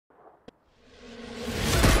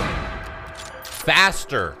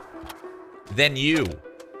faster than you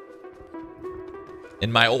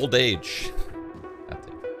in my old age.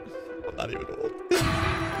 I'm not even old.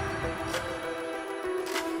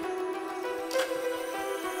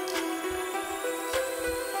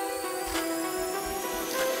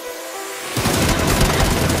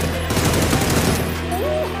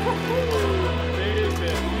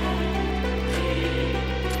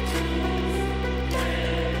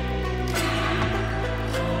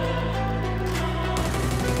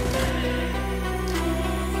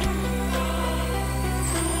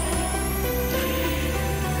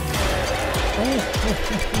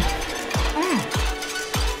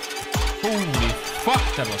 Holy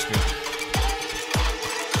fuck, that was good.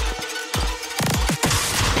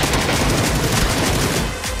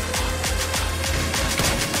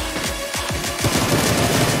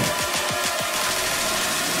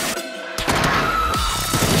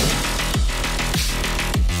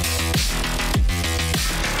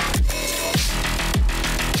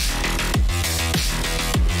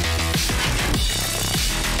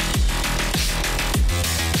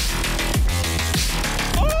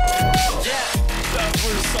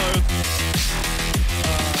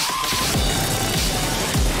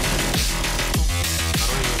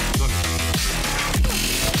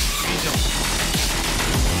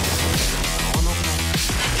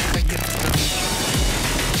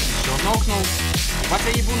 Нокнул. Вот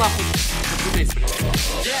я ебу нахуй.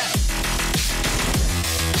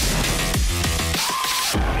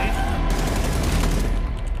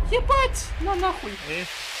 Ебать! На нахуй.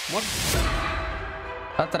 Может?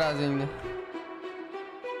 Atrás ainda.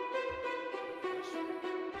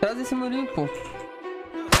 Atrás desse murinho, pô.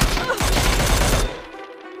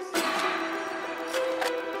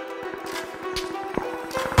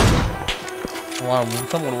 Var mı?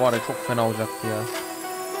 Tam onu var ya, çok fena olacaktı ya.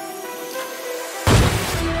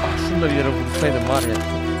 Ah, şunu da bir yere vursaydım var ya.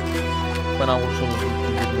 Çok fena vuruş olurdu.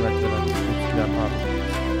 20 metreden. Çok yapardım.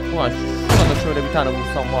 Ulan şuna da şöyle bir tane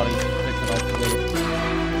vursam var ya. 20 metreden altında.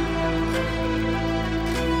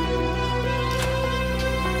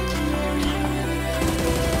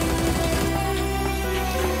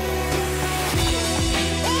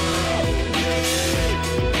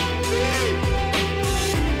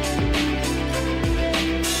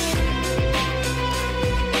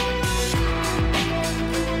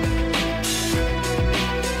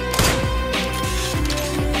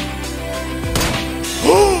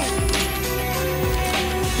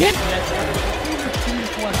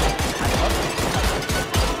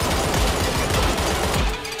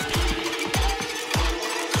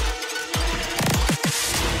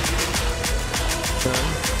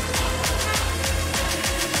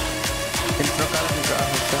 Eles trocaram de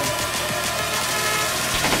carro, então.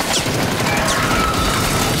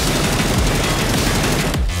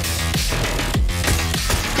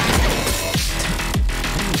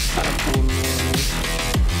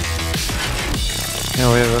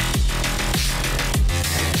 Jó jövök.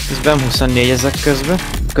 Közben 24 ezek közben.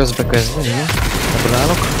 Közbe, igen. Ebből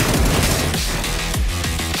állok.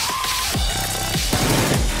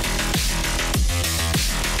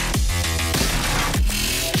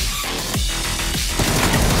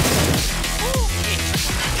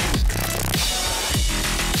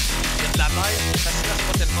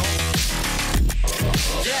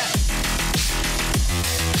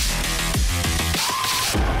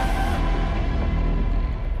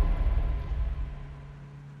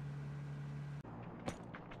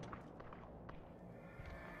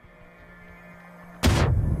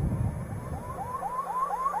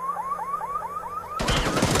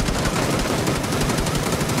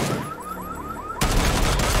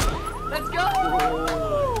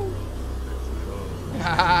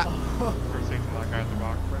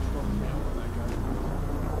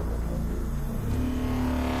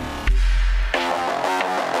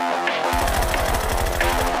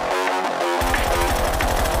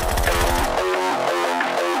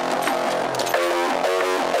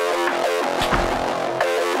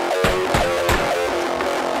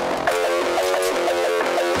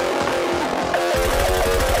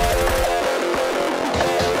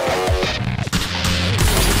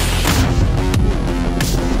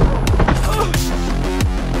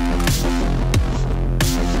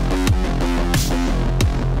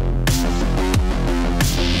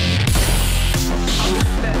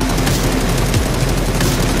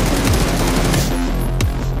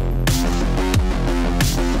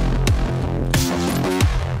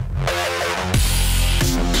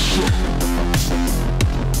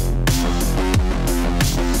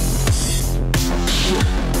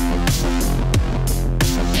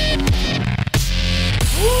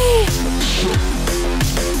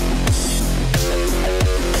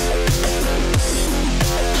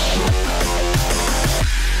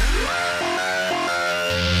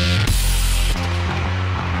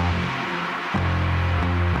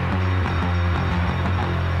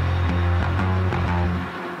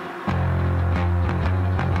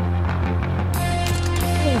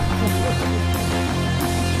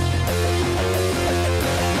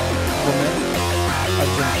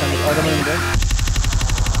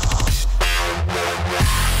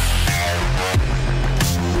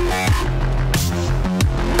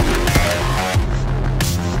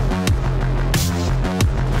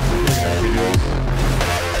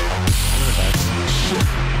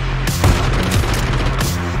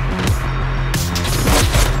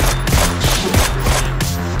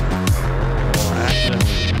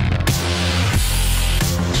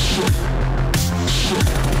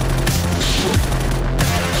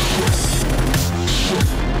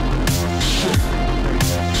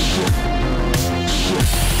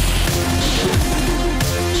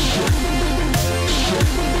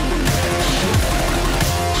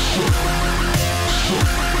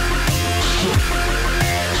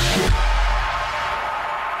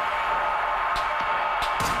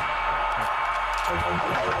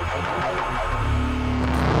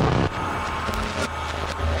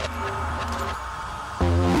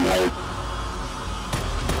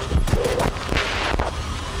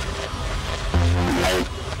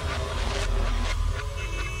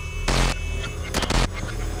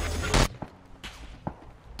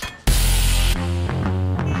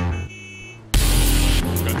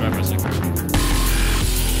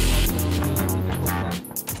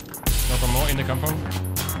 in the compound.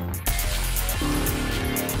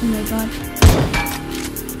 Oh my god.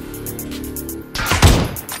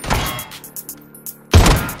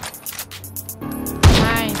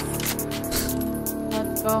 Nice.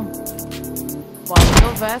 Let's go. Wow, no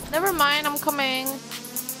vest. Never mind, I'm coming.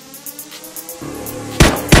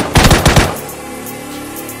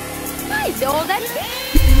 Nice, all that.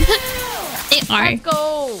 They are. Let's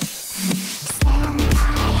go.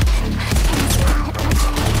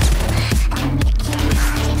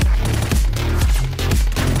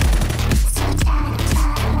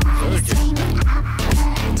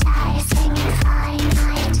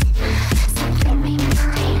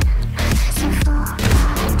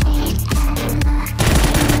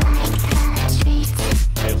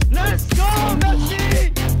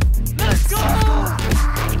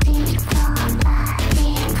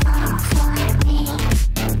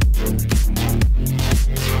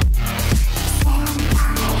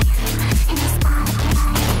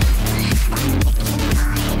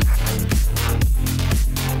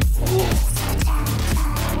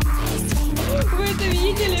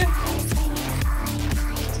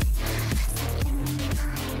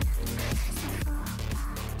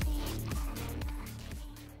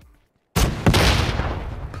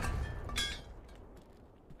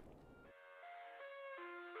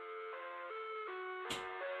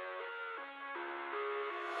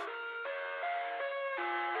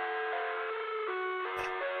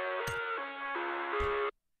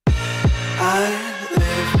 I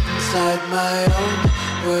live inside my own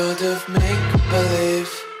world of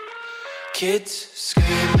make-believe. Kids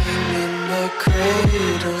screaming in the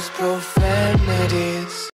cradles, profanities.